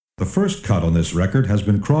The first cut on this record has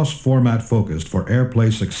been cross-format focused for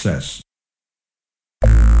airplay success.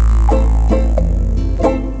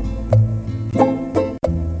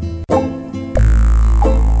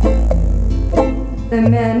 The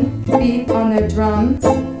men beat on their drums.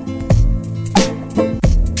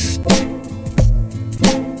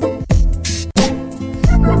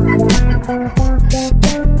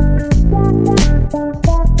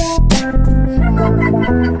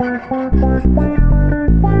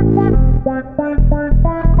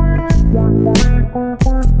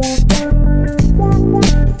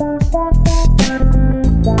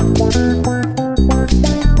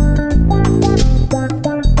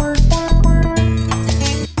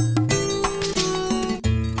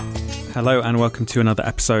 Hello and welcome to another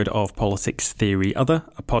episode of Politics Theory Other,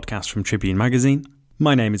 a podcast from Tribune Magazine.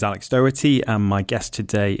 My name is Alex Doherty and my guest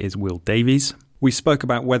today is Will Davies. We spoke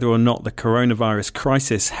about whether or not the coronavirus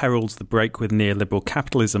crisis heralds the break with neoliberal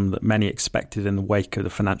capitalism that many expected in the wake of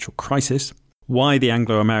the financial crisis, why the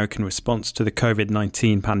Anglo-American response to the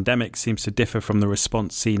COVID-19 pandemic seems to differ from the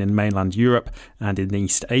response seen in mainland Europe and in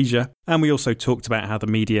East Asia, and we also talked about how the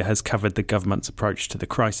media has covered the government's approach to the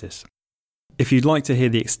crisis. If you'd like to hear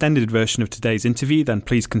the extended version of today's interview, then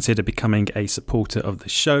please consider becoming a supporter of the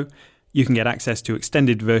show. You can get access to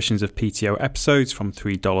extended versions of PTO episodes from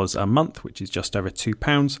 $3 a month, which is just over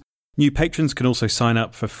 £2. New patrons can also sign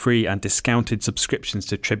up for free and discounted subscriptions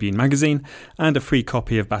to Tribune Magazine and a free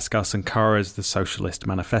copy of Bhaskar Sankara's The Socialist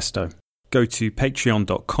Manifesto. Go to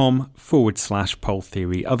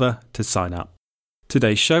patreon.com/polltheoryother to sign up.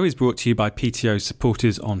 Today's show is brought to you by PTO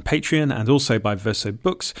supporters on Patreon and also by Verso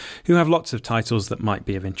Books, who have lots of titles that might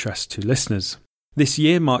be of interest to listeners. This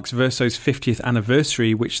year marks Verso's 50th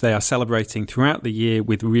anniversary, which they are celebrating throughout the year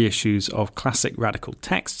with reissues of classic radical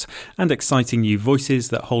texts and exciting new voices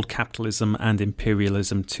that hold capitalism and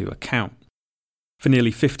imperialism to account. For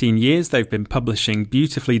nearly 15 years, they've been publishing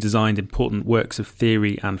beautifully designed important works of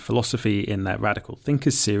theory and philosophy in their Radical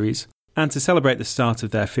Thinkers series. And to celebrate the start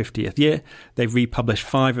of their 50th year, they've republished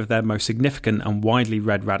 5 of their most significant and widely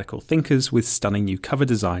read radical thinkers with stunning new cover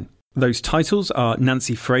design. Those titles are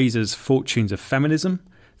Nancy Fraser's Fortunes of Feminism,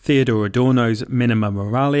 Theodore Adorno's Minima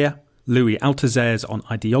Moralia, Louis Althusser's On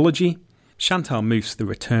Ideology, Chantal Mouffe's The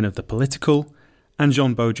Return of the Political, and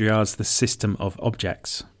Jean Baudrillard's The System of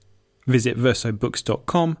Objects. Visit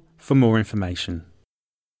versobooks.com for more information.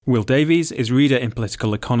 Will Davies is Reader in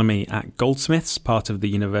Political Economy at Goldsmiths, part of the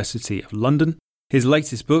University of London. His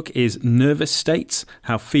latest book is Nervous States,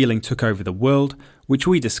 How Feeling Took Over the World, which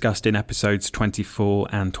we discussed in episodes 24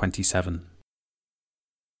 and 27.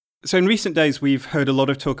 So in recent days, we've heard a lot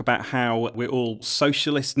of talk about how we're all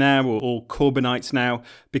socialists now, or all Corbynites now,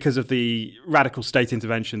 because of the radical state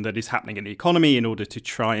intervention that is happening in the economy in order to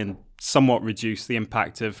try and somewhat reduce the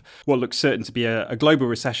impact of what looks certain to be a global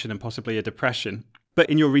recession and possibly a depression. But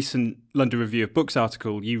in your recent London Review of Books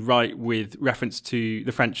article, you write with reference to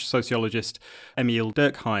the French sociologist Émile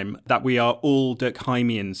Durkheim that we are all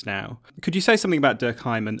Durkheimians now. Could you say something about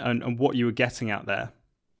Durkheim and what you were getting at there?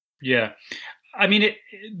 Yeah.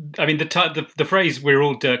 The phrase "we're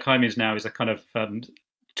all Durkheimians now" is a kind of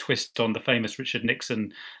twist on the famous Richard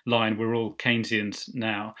Nixon line, "we're all Keynesians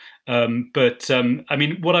now."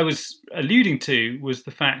 What I was alluding to was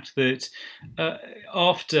the fact that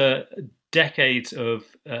after decades of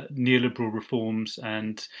neoliberal reforms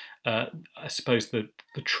and I suppose the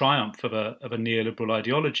triumph of a neoliberal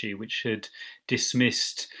ideology, which had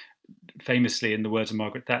dismissed, famously in the words of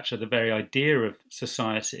Margaret Thatcher, the very idea of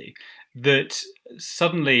society, that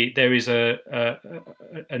suddenly there is an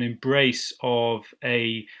embrace of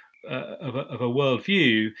a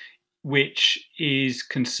worldview which is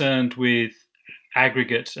concerned with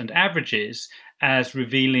aggregate and averages as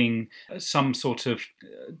revealing some sort of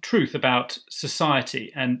truth about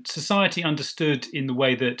society, and society understood in the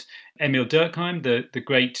way that Émile Durkheim, the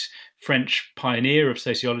great French pioneer of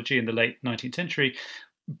sociology in the late 19th century,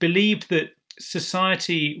 believed that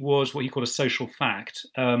society was what he called a social fact,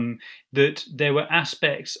 that there were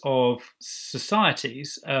aspects of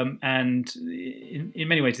societies, and in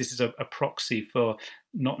many ways this is a proxy for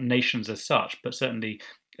not nations as such, but certainly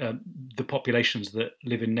the populations that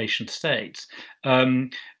live in nation states.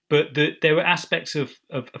 But there were aspects of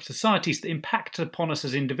societies that impact upon us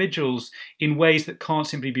as individuals in ways that can't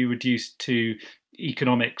simply be reduced to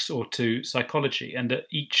economics or to psychology, and that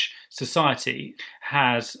each society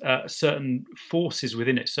has certain forces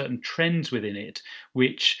within it, certain trends within it,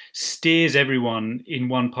 which steers everyone in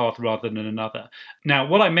one path rather than another. Now,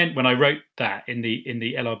 what I meant when I wrote that in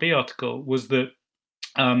the LRB article was that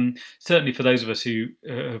certainly for those of us who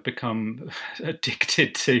have become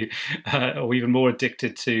addicted to, or even more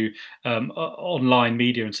addicted to online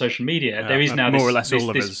media and social media, there is now more or less all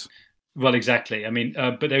of us. Well, exactly. I mean,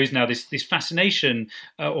 but there is now this fascination,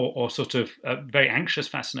 or sort of very anxious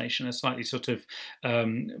fascination, a slightly sort of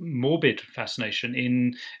morbid fascination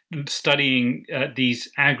in studying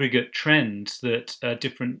these aggregate trends that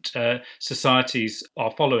different societies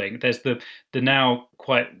are following. There's the now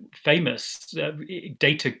quite famous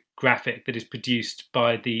data graphic that is produced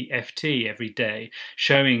by the FT every day,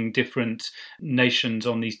 showing different nations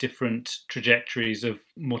on these different trajectories of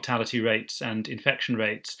mortality rates and infection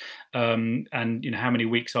rates, and how many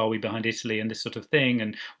weeks are we behind Italy and this sort of thing,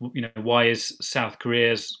 and why is South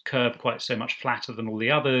Korea's curve quite so much flatter than all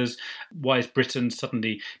the others? Why is Britain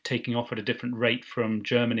suddenly taking off at a different rate from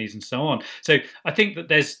Germany's, and so on? So I think that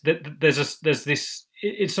there's this,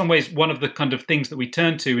 in some ways, one of the kind of things that we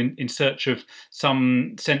turn to in search of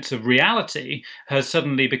some sense of reality has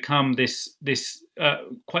suddenly become this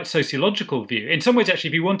quite sociological view. In some ways, actually,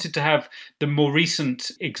 if you wanted to have the more recent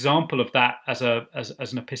example of that as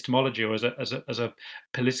an epistemology or as a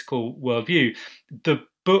political worldview, the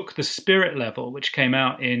book The Spirit Level, which came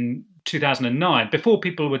out in 2009, before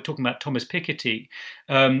people were talking about Thomas Piketty,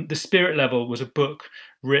 The Spirit Level was a book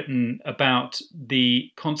written about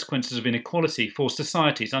the consequences of inequality for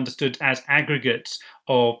societies understood as aggregates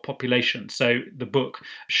of population. So the book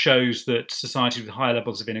shows that societies with high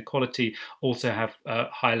levels of inequality also have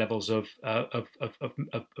high levels of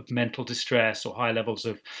mental distress, or high levels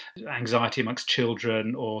of anxiety amongst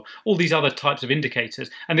children, or all these other types of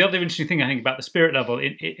indicators. And the other interesting thing I think about The Spirit Level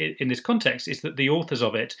in this context is that the authors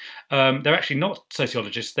of it, they're actually not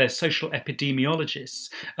sociologists, they're social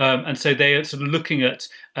epidemiologists. And so they are sort of looking at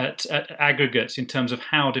aggregates in terms of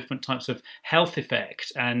how different types of health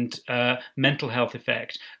effect and mental health effect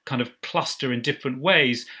kind of cluster in different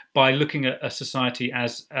ways by looking at a society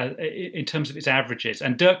as in terms of its averages.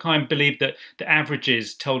 And Durkheim believed that the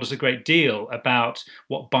averages told us a great deal about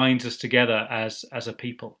what binds us together as a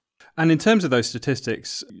people. And in terms of those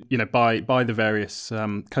statistics, by the various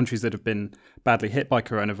countries that have been badly hit by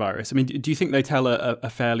coronavirus, I mean, do you think they tell a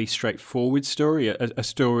fairly straightforward story, a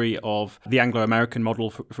story of the Anglo-American model,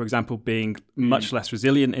 for example, being much less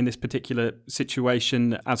resilient in this particular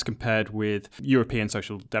situation as compared with European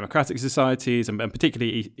social democratic societies and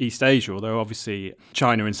particularly East Asia, although obviously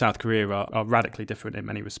China and South Korea are radically different in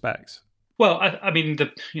many respects? Well, I mean,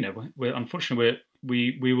 unfortunately,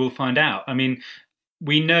 we will find out. I mean,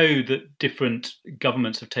 we know that different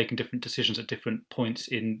governments have taken different decisions at different points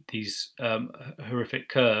in these horrific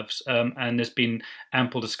curves, and there's been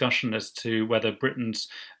ample discussion as to whether Britain's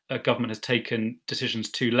government has taken decisions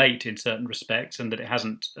too late in certain respects, and that it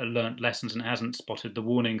hasn't learnt lessons and hasn't spotted the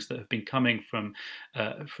warnings that have been coming from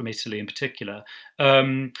Italy in particular.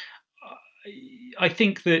 I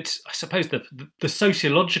think that, I suppose, the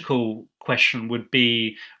sociological question would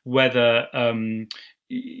be whether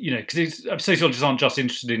because sociologists aren't just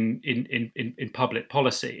interested in public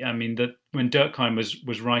policy. I mean, that when Durkheim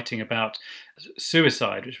was writing about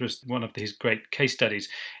suicide, which was one of his great case studies,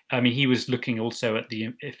 I mean, he was looking also at the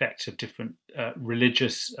effects of different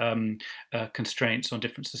religious constraints on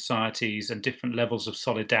different societies and different levels of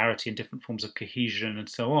solidarity and different forms of cohesion and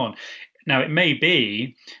so on. Now, it may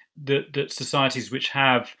be that societies which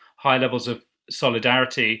have high levels of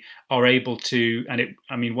solidarity are able to,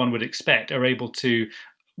 one would expect, are able to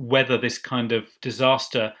weather this kind of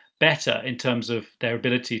disaster better in terms of their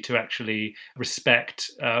ability to actually respect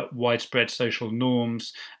widespread social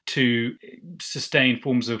norms, to sustain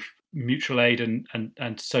forms of mutual aid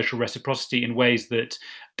and social reciprocity in ways that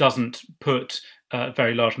doesn't put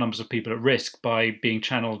very large numbers of people at risk by being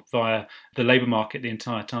channeled via the labour market the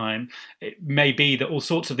entire time. It may be that all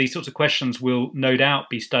sorts of these sorts of questions will no doubt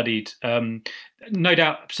be studied. No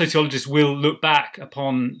doubt sociologists will look back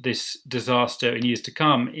upon this disaster in years to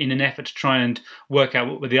come in an effort to try and work out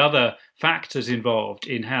what were the other factors involved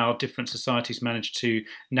in how different societies managed to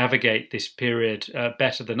navigate this period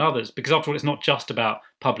better than others. Because after all, it's not just about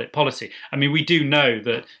public policy. I mean, we do know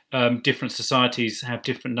that different societies have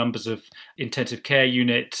different numbers of intensive care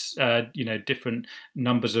units, different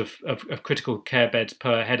numbers of critical care beds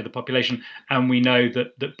per head of the population. And we know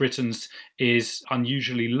that Britain's is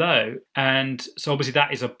unusually low. And so obviously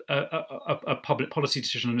that is a public policy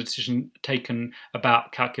decision and a decision taken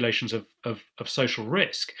about calculations of social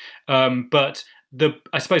risk. But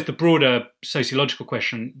I suppose the broader sociological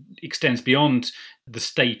question extends beyond the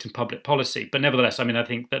state and public policy. But nevertheless, I mean, I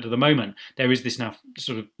think that at the moment there is this now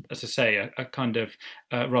sort of, as I say, a kind of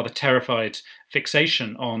rather terrified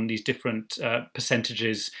fixation on these different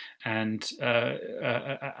percentages and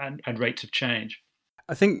rates of change.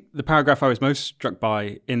 I think the paragraph I was most struck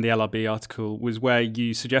by in the LRB article was where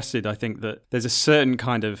you suggested, I think, that there's a certain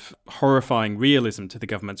kind of horrifying realism to the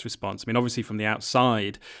government's response. I mean, obviously from the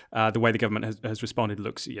outside, the way the government has responded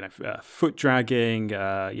looks, foot dragging,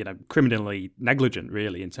 criminally negligent,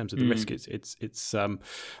 really, in terms of the risk it's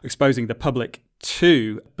exposing the public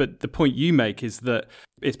to. But the point you make is that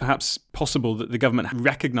it's perhaps possible that the government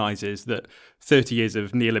recognises that 30 years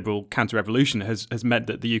of neoliberal counter-revolution has meant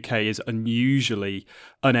that the UK is unusually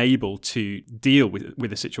unable to deal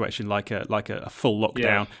with a situation like a full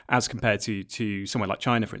lockdown as compared to somewhere like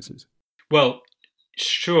China, for instance. Well,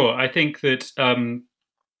 sure. I think that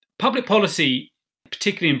public policy,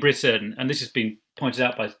 particularly in Britain, and this has been pointed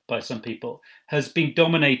out by some people, has been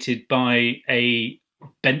dominated by a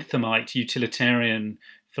Benthamite utilitarian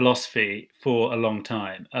philosophy for a long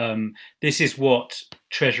time. This is what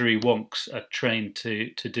Treasury wonks are trained to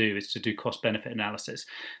do, is to do cost-benefit analysis.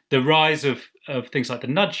 The rise of things like the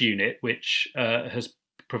nudge unit, which has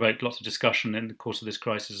provoked lots of discussion in the course of this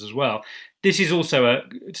crisis as well. This is also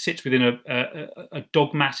sits within a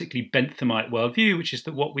dogmatically Benthamite worldview, which is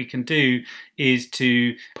that what we can do is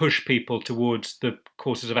to push people towards the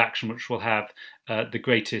courses of action which will have the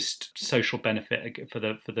greatest social benefit for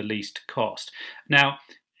the least cost. Now,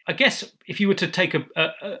 I guess if you were to take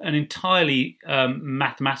an entirely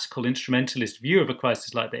mathematical instrumentalist view of a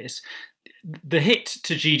crisis like this, the hit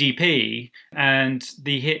to GDP and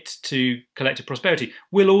the hit to collective prosperity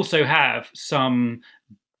will also have some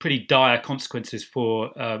pretty dire consequences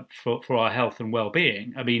for our health and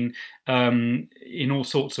well-being. I mean, in all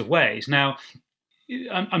sorts of ways. Now,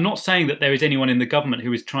 I'm not saying that there is anyone in the government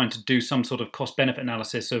who is trying to do some sort of cost-benefit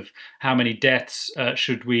analysis of how many deaths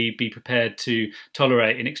should we be prepared to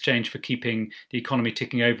tolerate in exchange for keeping the economy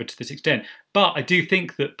ticking over to this extent. But I do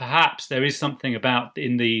think that perhaps there is something about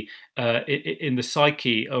in the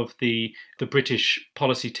psyche of the British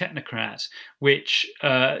policy technocrat which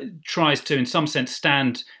tries to, in some sense,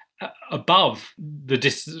 stand above the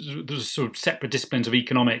sort of separate disciplines of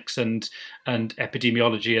economics and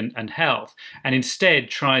epidemiology and health, and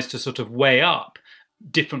instead tries to sort of weigh up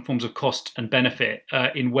different forms of cost and benefit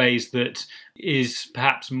in ways that is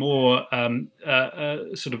perhaps more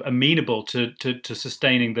sort of amenable to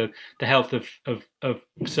sustaining the health of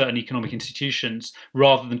certain economic institutions,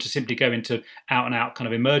 rather than to simply go into out and out kind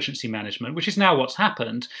of emergency management, which is now what's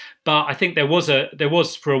happened. But I think there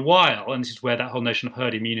was for a while, and this is where that whole notion of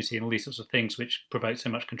herd immunity and all these sorts of things which provoked so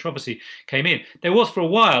much controversy came in. There was for a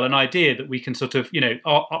while an idea that we can sort of,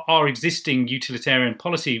 our existing utilitarian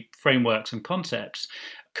policy frameworks and concepts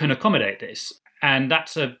can accommodate this. And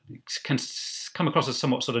can come across as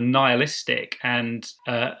somewhat sort of nihilistic and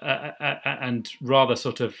rather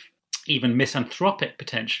sort of even misanthropic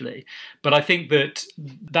potentially. But I think that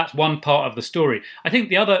that's one part of the story. I think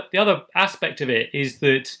the other aspect of it is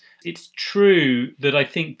that it's true that I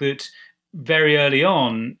think that very early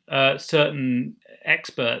on, certain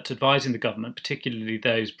experts advising the government, particularly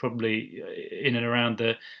those probably in and around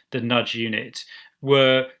the nudge unit,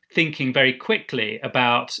 were thinking very quickly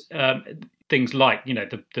about things like,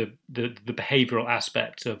 the behavioural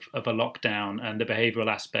aspects of a lockdown and the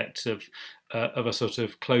behavioural aspects of a sort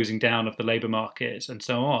of closing down of the labour market and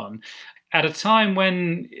so on, at a time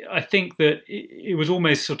when I think that it was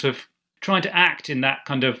almost sort of trying to act in that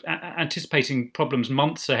kind of anticipating problems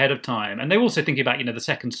months ahead of time. And they were also thinking about, the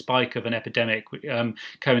second spike of an epidemic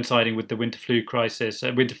coinciding with the winter flu crisis,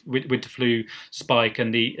 winter flu spike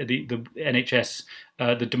and the NHS,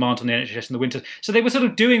 the demand on the NHS in the winter. So they were sort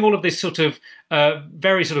of doing all of this sort of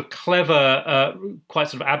very sort of clever, quite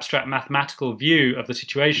sort of abstract mathematical view of the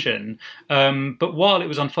situation, but while it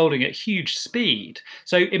was unfolding at huge speed.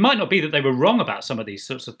 So it might not be that they were wrong about some of these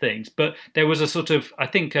sorts of things, but there was a sort of, I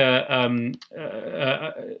think, at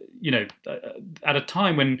a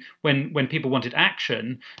time when people wanted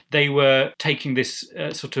action, they were taking this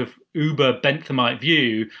sort of uber Benthamite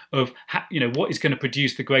view of what is going to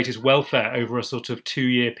produce the greatest welfare over a sort of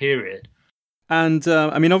 2-year period. And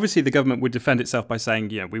obviously the government would defend itself by saying,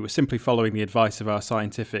 we were simply following the advice of our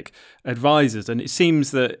scientific advisors. And it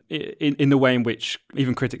seems that in the way in which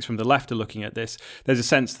even critics from the left are looking at this, there's a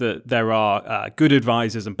sense that there are good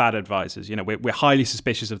advisors and bad advisors. We're highly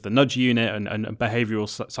suspicious of the nudge unit and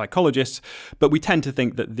behavioural psychologists, but we tend to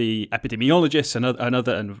think that the epidemiologists and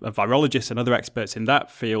virologists and other experts in that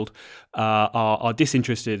field are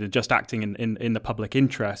disinterested and just acting in the public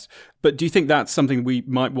interest. But do you think that's something we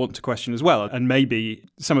might want to question as well? and maybe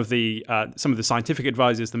some of the scientific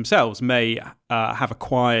advisors themselves may have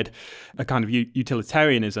acquired a kind of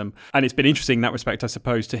utilitarianism. And it's been interesting in that respect, I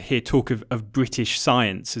suppose, to hear talk of British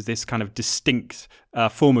science as this kind of distinct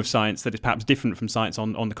form of science that is perhaps different from science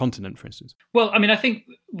on the continent, for instance. Well, I mean, I think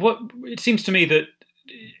what it seems to me that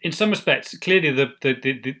in some respects, clearly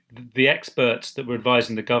the experts that were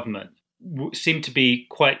advising the government seem to be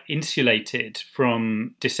quite insulated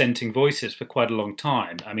from dissenting voices for quite a long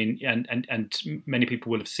time. I mean, and many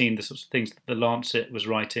people will have seen the sorts of things that the Lancet was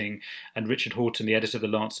writing, and Richard Horton, the editor of the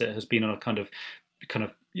Lancet, has been on a kind of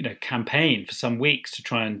campaign for some weeks to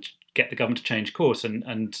try and get the government to change course,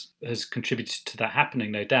 and has contributed to that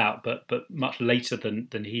happening, no doubt, but much later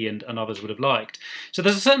than he and others would have liked. So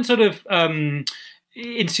there's a certain sort of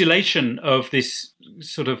insulation of this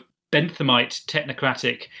sort of Benthamite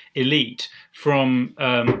technocratic elite from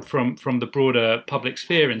the broader public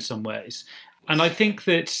sphere in some ways. And I think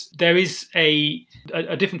that there is a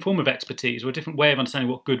different form of expertise, or a different way of understanding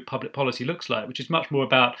what good public policy looks like, which is much more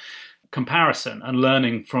about comparison and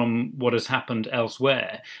learning from what has happened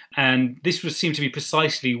elsewhere. And this seemed to be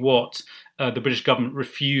precisely what the British government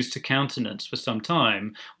refused to countenance for some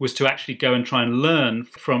time, was to actually go and try and learn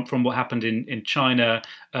from what happened in China,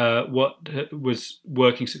 what was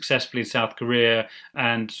working successfully in South Korea,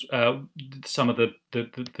 and some of the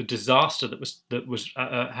disaster that was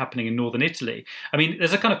happening in northern Italy. I mean,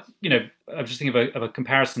 there's a kind of, I'm just thinking of a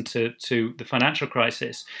comparison to the financial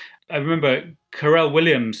crisis. I remember Carell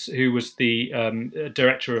Williams, who was the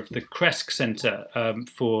director of the Kresk Centre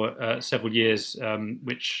for several years,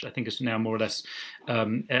 which I think is now more or less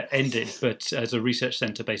ended, but as a research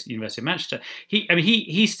centre based at the University of Manchester.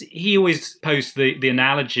 He always posed the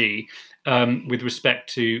analogy with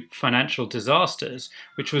respect to financial disasters,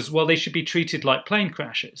 which was, well, they should be treated like plane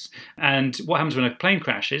crashes. And what happens when a plane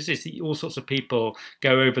crashes is that all sorts of people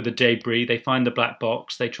go over the debris, they find the black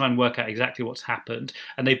box, they try and work out exactly what's happened,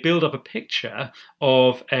 and they build up a picture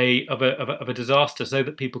of a disaster so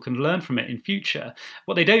that people can learn from it in future.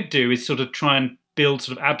 What they don't do is sort of try and build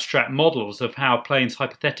sort of abstract models of how planes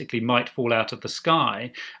hypothetically might fall out of the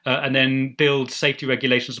sky, and then build safety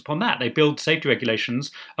regulations upon that. They build safety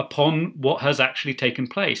regulations upon what has actually taken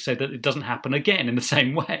place so that it doesn't happen again in the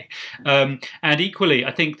same way. And equally,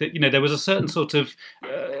 I think that, there was a certain sort of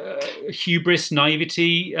hubris,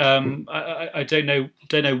 naivety, I don't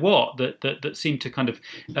know what, that seemed to kind of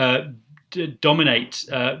dominate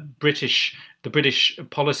the British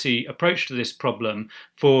policy approach to this problem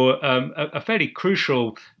for a fairly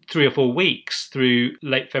crucial 3 or 4 weeks through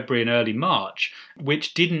late February and early March,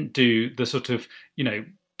 which didn't do the sort of,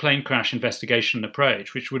 plane crash investigation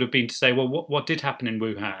approach, which would have been to say, well, what did happen in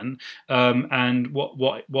Wuhan, and what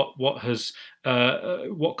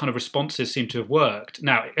kind of responses seem to have worked.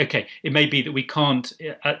 Now, okay, it may be that we can't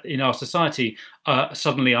in our society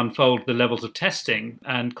suddenly unfold the levels of testing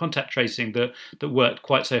and contact tracing that worked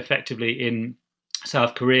quite so effectively in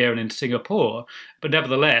South Korea and in Singapore, but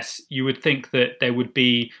nevertheless, you would think that there would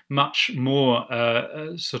be much more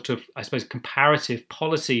sort of, I suppose, comparative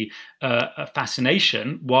policy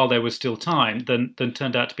fascination while there was still time than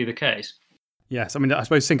turned out to be the case. Yes, I mean, I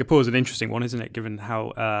suppose Singapore is an interesting one, isn't it, given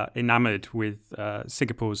how enamoured with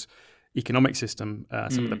Singapore's economic system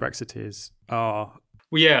some of the Brexiteers are.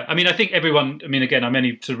 Well, yeah, I mean, I think everyone, again, I'm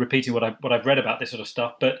only sort of repeating what I've read about this sort of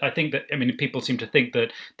stuff, but I think that, people seem to think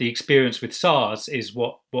that the experience with SARS is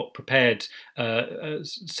what prepared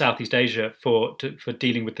Southeast Asia for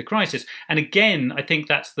dealing with the crisis. And again, I think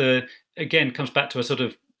comes back to a sort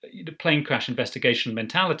of plane crash investigation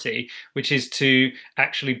mentality, which is to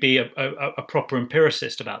actually be a proper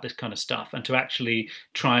empiricist about this kind of stuff, and to actually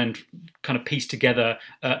try and kind of piece together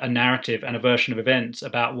a narrative and a version of events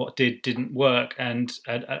about what didn't work, and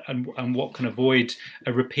what can avoid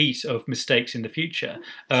a repeat of mistakes in the future.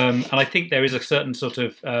 And I think there is a certain sort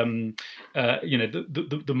of the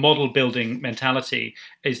model building mentality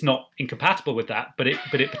is not incompatible with that, but it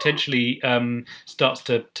potentially starts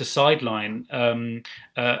to sideline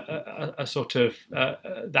a sort of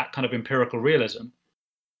that kind of empirical realism.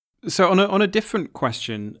 So on a different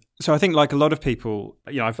question, so I think like a lot of people,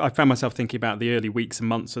 I found myself thinking about the early weeks and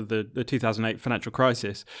months of the 2008 financial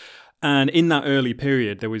crisis. And in that early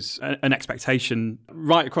period, there was an expectation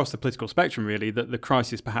right across the political spectrum, really, that the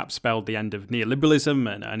crisis perhaps spelled the end of neoliberalism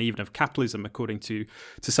and even of capitalism, according to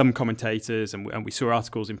some commentators. And we saw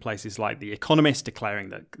articles in places like The Economist declaring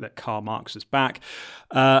that Karl Marx was back.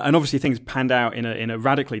 And obviously things panned out in a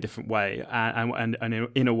radically different way, and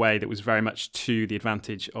in a way that was very much to the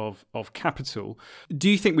advantage of capital. Do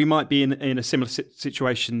you think we might be in a similar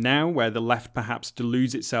situation now, where the left perhaps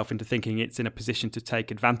deludes itself into thinking it's in a position to take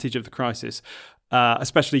advantage of the crisis,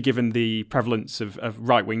 especially given the prevalence of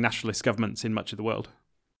right-wing nationalist governments in much of the world?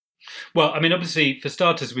 Well, I mean, obviously, for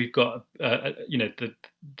starters, we've got,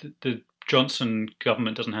 the Johnson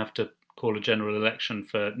government doesn't have to call a general election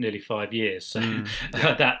for nearly 5 years, so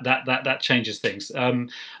that changes things.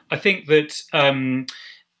 I think that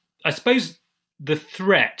I suppose the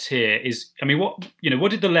threat here is, I mean,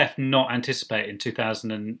 what did the left not anticipate in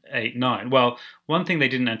 2008-9? Well, one thing they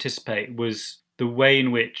didn't anticipate was the way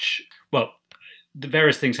in which, well, the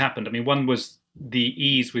various things happened. I mean, one was the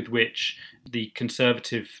ease with which the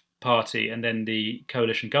Conservative Party and then the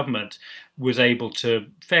coalition government was able to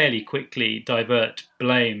fairly quickly divert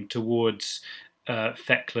blame towards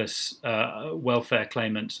feckless welfare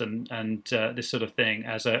claimants and this sort of thing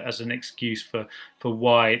as an excuse for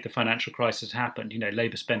why the financial crisis happened.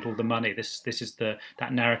 Labour spent all the money. This is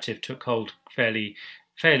that narrative took hold fairly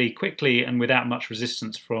quickly and without much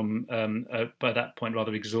resistance from by that point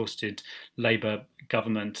rather exhausted Labour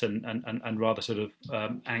government and rather sort of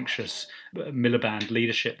anxious Miliband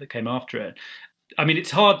leadership that came after it. I mean,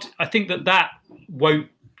 it's hard. I think that won't.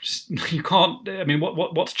 You can't. I mean,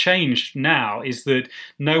 what's changed now is that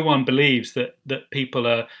no one believes that people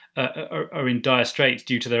are in dire straits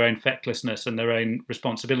due to their own fecklessness and their own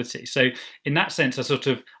responsibility. So, in that sense, I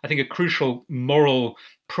think a crucial moral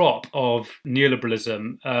prop of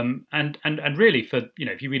neoliberalism, and really for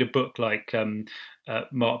if you read a book like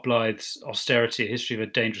Mark Blyth's ''Austerity: A History of a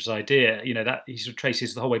Dangerous Idea," that he sort of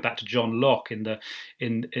traces the whole way back to John Locke at the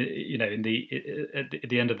end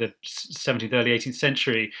of the 17th, early 18th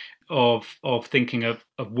century of thinking of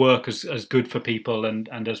work as good for people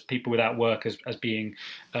and as people without work as being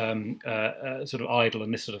sort of idle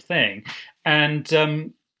and this sort of thing, and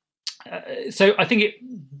so I think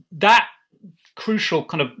that crucial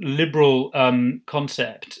kind of liberal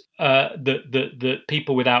concept that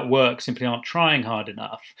people without work simply aren't trying hard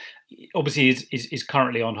enough, obviously is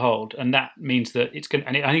currently on hold, and that means that it's going.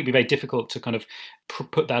 And I think it'd be very difficult to kind of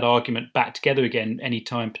put that argument back together again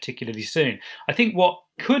anytime particularly soon. I think what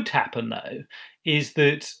could happen though is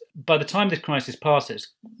that by the time this crisis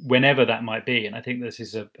passes, whenever that might be, and I think this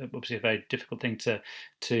is obviously a very difficult thing to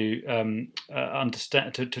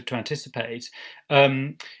understand to anticipate.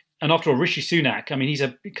 And after all, Rishi Sunak, I mean,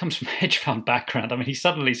 he comes from a hedge fund background. I mean, he's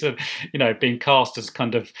suddenly sort of, being cast as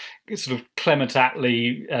kind of sort of Clement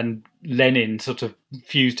Attlee and Lenin sort of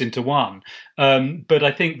fused into one. But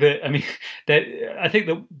I think that, I think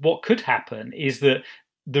that what could happen is that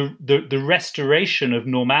the restoration of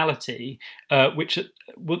normality, which at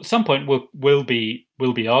some point will be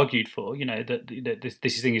argued for, that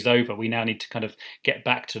this thing is over. We now need to kind of get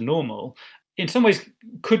back to normal. In some ways,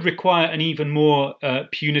 could require an even more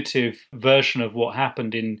punitive version of what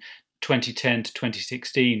happened in 2010 to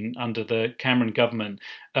 2016 under the Cameron government,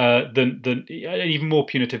 than an even more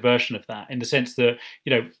punitive version of that, in the sense that,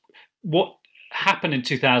 what happened in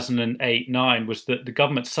 2008-9 was that the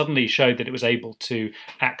government suddenly showed that it was able to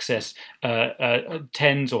access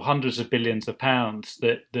tens or hundreds of billions of pounds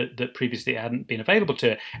that previously hadn't been available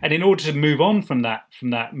to it. And in order to move on from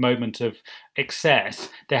that moment of excess,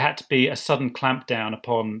 there had to be a sudden clampdown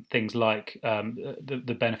upon things like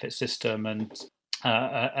the benefit system and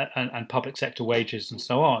public sector wages and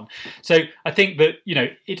so on. So I think that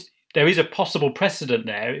there is a possible precedent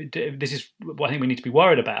there. This is what I think we need to be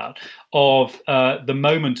worried about, of the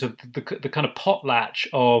moment of the kind of potlatch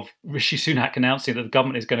of Rishi Sunak announcing that the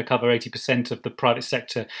government is going to cover 80% of the private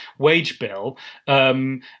sector wage bill,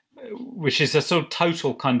 which is a sort of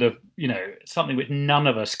total kind of, something which none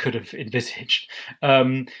of us could have envisaged. How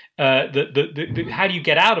do you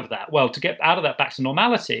get out of that? Well, to get out of that back to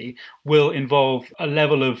normality will involve a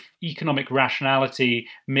level of economic rationality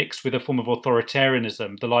mixed with a form of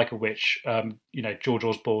authoritarianism, the like of which, George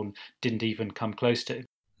Osborne didn't even come close to.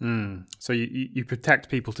 So you protect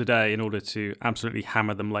people today in order to absolutely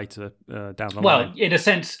hammer them later down the line? Well, in a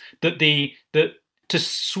sense that to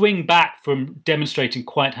swing back from demonstrating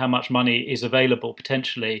quite how much money is available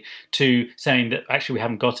potentially to saying that actually we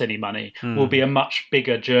haven't got any money will be a much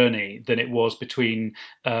bigger journey than it was between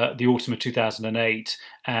the autumn of 2008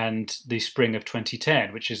 and the spring of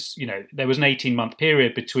 2010, which is, there was an 18-month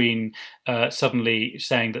period between suddenly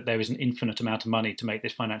saying that there is an infinite amount of money to make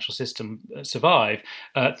this financial system survive,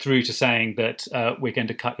 through to saying that we're going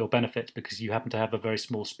to cut your benefits because you happen to have a very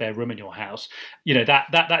small spare room in your house.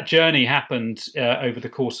 That journey happened over the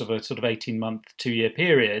course of a sort of 18-month, 2-year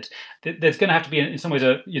period. There's going to have to be, in some ways,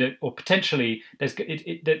 or potentially, there's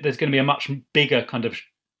going to be a much bigger kind of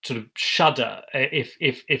sort of shudder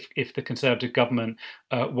if the Conservative government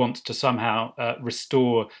wants to somehow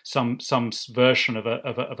restore some version of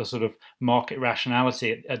a sort of market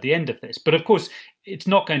rationality at the end of this. But of course, it's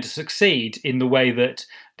not going to succeed in the way that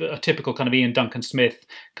a typical kind of Ian Duncan Smith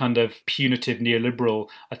kind of punitive neoliberal,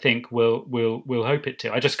 I think, will hope it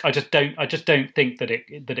to. I just don't think that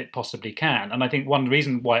it possibly can. And I think one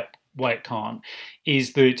reason why it can't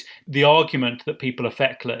is that the argument that people are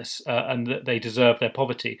feckless and that they deserve their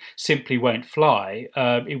poverty simply won't fly.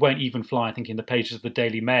 It won't even fly, I think, in the pages of the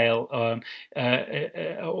Daily Mail or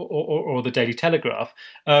the Daily Telegraph.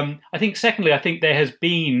 I think, secondly, I think there has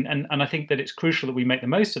been, and I think that it's crucial that we make the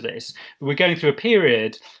most of this, we're going through a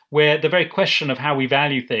period where the very question of how we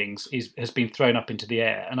value things has been thrown up into the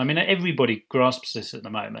air. And I mean, everybody grasps this at the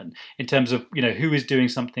moment in terms of, who is doing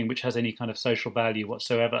something which has any kind of social value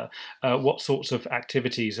whatsoever, what sorts of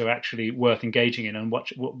activities are actually worth engaging in, and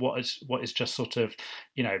what is just sort of,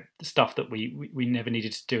 stuff that we never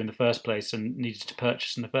needed to do in the first place and needed to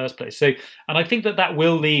purchase in the first place. So, and I think that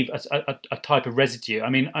will leave a type of residue. I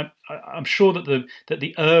mean, I'm sure that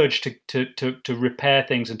the urge to repair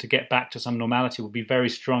things and to get back to some normality will be very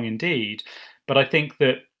strong indeed. But I think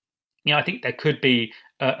that, I think there could be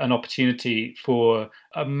an opportunity for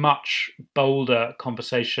a much bolder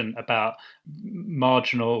conversation about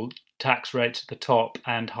marginal tax rates at the top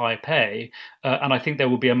and high pay, and I think there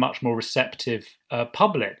will be a much more receptive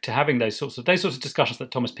public to having those sorts of discussions that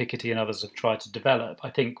Thomas Piketty and others have tried to develop. I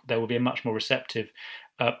think there will be a much more receptive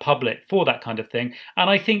public for that kind of thing, and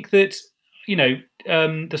I think that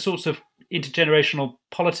the sorts of intergenerational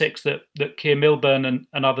politics that Keir Milburn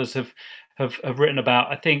and others have written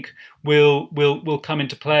about, I think will come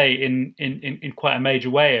into play in quite a major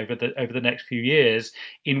way over the next few years,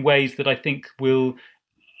 in ways that I think will.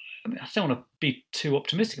 I don't want to be too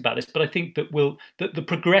optimistic about this, but I think that the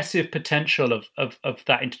progressive potential of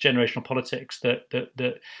that intergenerational politics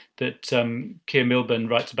that Keir Milburn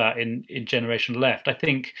writes about in Generation Left, I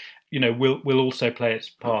think will also play its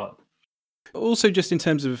part. Also, just in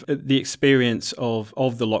terms of the experience of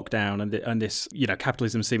the lockdown and this,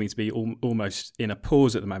 capitalism seeming to be almost in a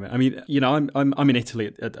pause at the moment. I mean, I'm in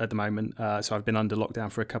Italy at the moment, so I've been under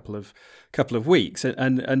lockdown for a couple of weeks,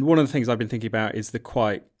 and one of the things I've been thinking about is the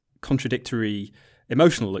quite contradictory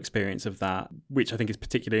emotional experience of that, which I think is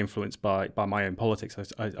particularly influenced by my own politics,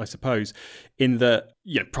 I suppose, in that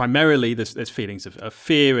primarily there's feelings of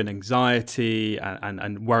fear and anxiety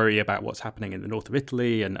and worry about what's happening in the north of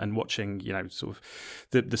Italy and watching sort of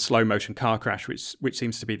the slow motion car crash, which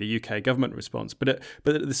seems to be the UK government response, but at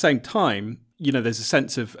the same time, there's a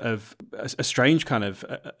sense of a strange kind of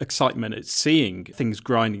excitement at seeing things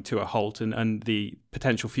grinding to a halt and the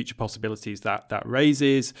potential future possibilities that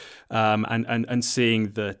raises, and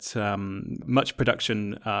seeing that much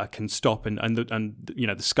production can stop and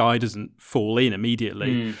the sky doesn't fall in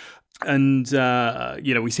immediately. And,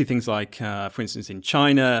 we see things like, for instance, in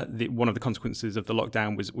China, one of the consequences of the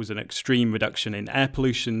lockdown was an extreme reduction in air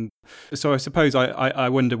pollution. So I suppose I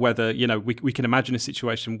wonder whether, we can imagine a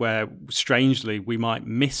situation where, strangely, we might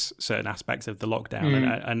miss certain aspects of the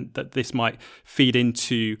lockdown and that this might feed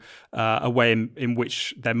into a way in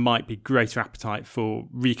which there might be greater appetite for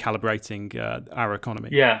recalibrating our economy.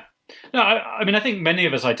 Yeah. No, I mean, I think many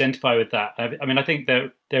of us identify with that. I mean, I think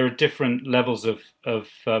there are different levels of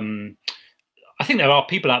I think there are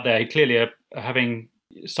people out there who clearly are having,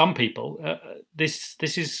 some people, this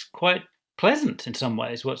is quite pleasant in some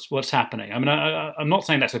ways, what's happening. I mean, I'm not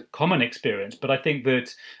saying that's a common experience, but I think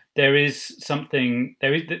that there is something,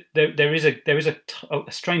 there is a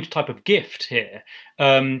strange type of gift here,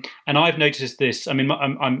 and I've noticed this. I mean,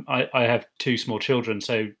 I have two small children,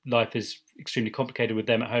 so life is extremely complicated with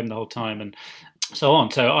them at home the whole time, and so on.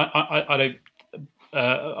 So I don't.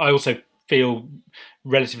 I also feel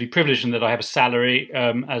relatively privileged in that I have a salary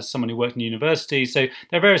as someone who worked in university. So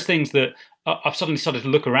there are various things that I've suddenly started to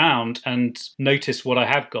look around and notice what I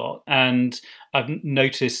have got, and I've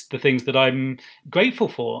noticed the things that I'm grateful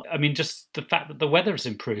for. I mean, just the fact that the weather has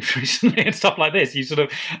improved recently and stuff like this. You sort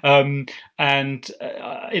of, in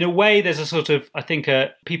a way, there's a sort of, I think,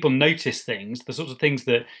 people notice things, the sorts of things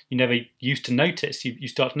that you never used to notice. You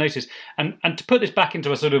start to notice, and to put this back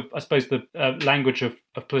into a sort of, I suppose, the language of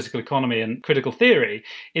political economy and critical theory.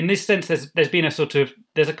 In this sense, there's been a sort of,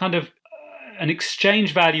 there's a kind of an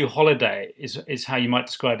exchange value holiday is how you might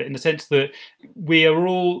describe it, in the sense that we've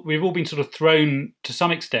all been sort of thrown to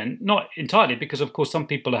some extent, not entirely, because of course some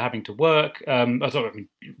people are having to work.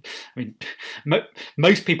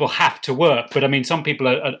 Most people have to work, but I mean some people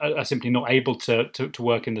are simply not able to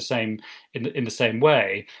work in the same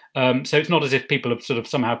way. So it's not as if people have sort of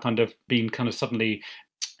somehow kind of been kind of suddenly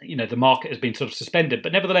the market has been sort of suspended.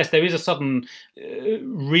 But nevertheless, there is a sudden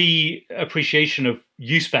reappreciation of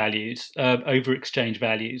use values over exchange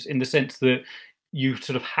values, in the sense that you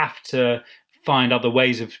sort of have to find other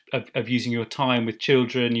ways of using your time with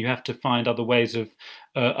children. You have to find other ways of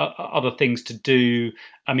other things to do.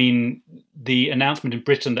 I mean, the announcement in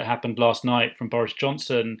Britain that happened last night from Boris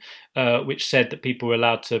Johnson, which said that people were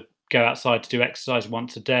allowed to go outside to do exercise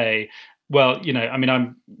once a day. Well,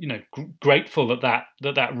 I'm grateful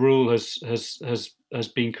that rule has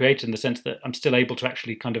been created, in the sense that I'm still able to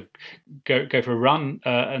actually kind of go for a run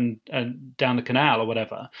and down the canal or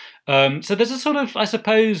whatever. So there's a sort of, I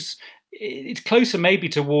suppose, it's closer maybe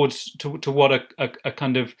towards to what a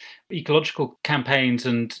kind of ecological campaigns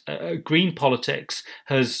and green politics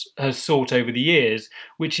has sought over the years,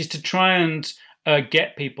 which is to try and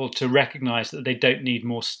get people to recognise that they don't need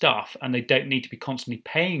more stuff, and they don't need to be constantly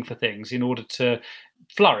paying for things in order to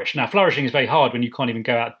flourish. Now, flourishing is very hard when you can't even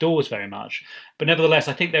go outdoors very much. But nevertheless,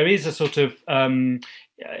 I think there is a sort of, I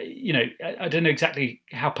don't know exactly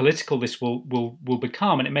how political this will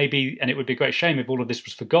become, and it would be a great shame if all of this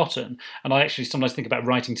was forgotten. And I actually sometimes think about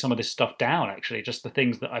writing some of this stuff down, actually, just the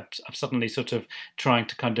things that I've suddenly sort of trying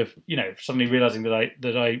to kind of, suddenly realizing that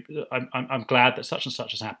I'm glad that such and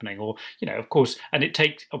such is happening, or, of course,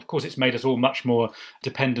 it's made us all much more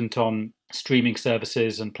dependent on streaming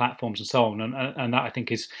services and platforms and so on, and that I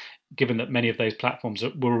think is, given that many of those platforms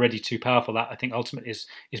were already too powerful, that I think ultimately is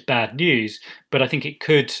bad news. But I think it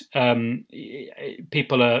could,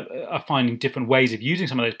 people are finding different ways of using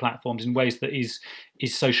some of those platforms in ways that is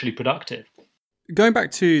socially productive. Going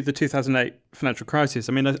back to the 2008 financial crisis,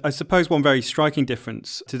 I mean, I suppose one very striking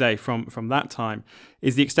difference today from that time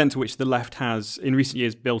is the extent to which the left has, in recent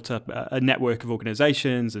years, built up a network of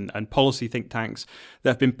organisations and policy think tanks that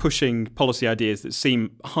have been pushing policy ideas that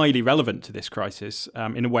seem highly relevant to this crisis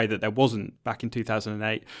in a way that there wasn't back in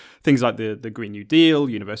 2008. Things like the Green New Deal,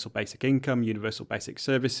 universal basic income, universal basic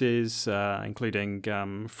services, including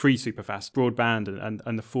free superfast broadband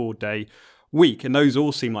and the 4-day week. And those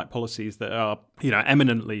all seem like policies that are,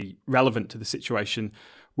 eminently relevant to the situation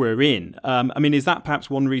we're in. I mean, is that perhaps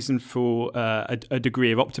one reason for a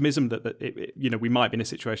degree of optimism that we might be in a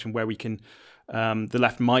situation where we can, the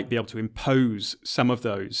left might be able to impose some of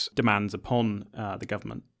those demands upon the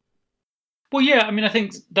government? Well, yeah, I mean, I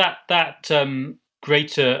think that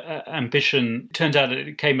greater ambition turns out that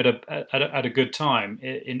it came at a good time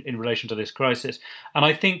in relation to this crisis, and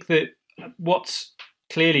I think that what's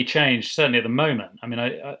clearly changed, certainly at the moment. I mean,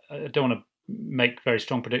 I don't want to make very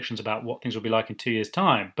strong predictions about what things will be like in 2 years'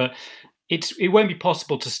 time, but it won't be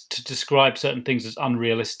possible to describe certain things as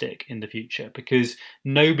unrealistic in the future, because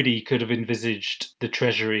nobody could have envisaged the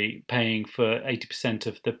Treasury paying for 80%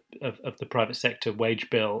 of the private sector wage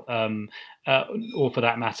bill, or for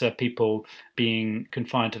that matter, people being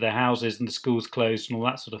confined to their houses and the schools closed and all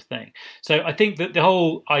that sort of thing. So I think that the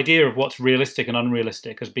whole idea of what's realistic and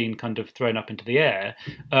unrealistic has been kind of thrown up into the air,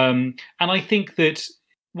 and I think that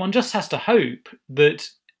one just has to hope that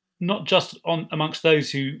not just amongst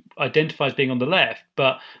those who identify as being on the left,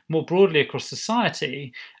 but more broadly across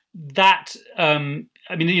society, that,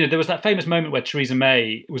 there was that famous moment where Theresa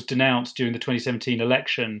May was denounced during the 2017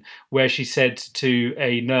 election, where she said to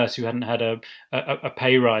a nurse who hadn't had a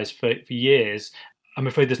pay rise for years, "I'm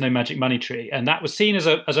afraid there's no magic money tree." And that was seen as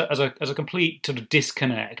a complete sort of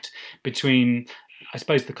disconnect between, I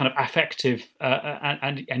suppose, the kind of affective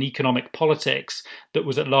and economic politics that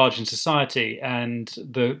was at large in society and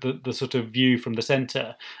the sort of view from the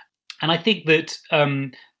centre. And I think that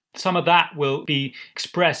some of that will be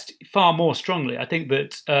expressed far more strongly. I think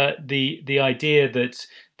that the idea that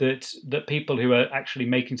people who are actually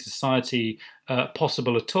making society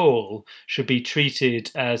possible at all should be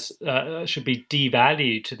treated as should be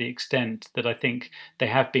devalued to the extent that I think they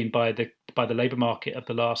have been by the labour market of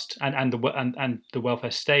the last and the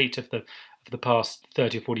welfare state of the past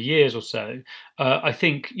 30 or 40 years or so. I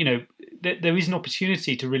think there is an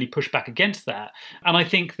opportunity to really push back against that, and I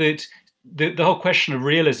think that the whole question of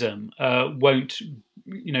realism won't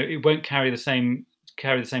carry the same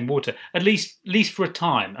water, at least for a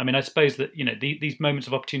time. I mean, I suppose that these moments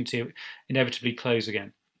of opportunity inevitably close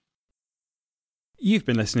again. You've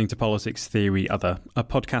been listening to Politics Theory Other, a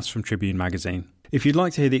podcast from Tribune Magazine. If you'd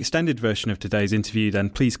like to hear the extended version of today's interview,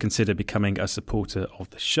 then please consider becoming a supporter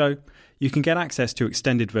of the show. You can get access to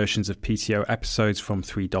extended versions of PTO episodes from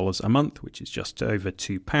 $3 a month, which is just over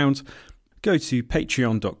 £2. Go to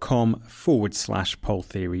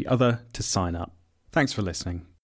patreon.com/polltheoryother to sign up. Thanks for listening.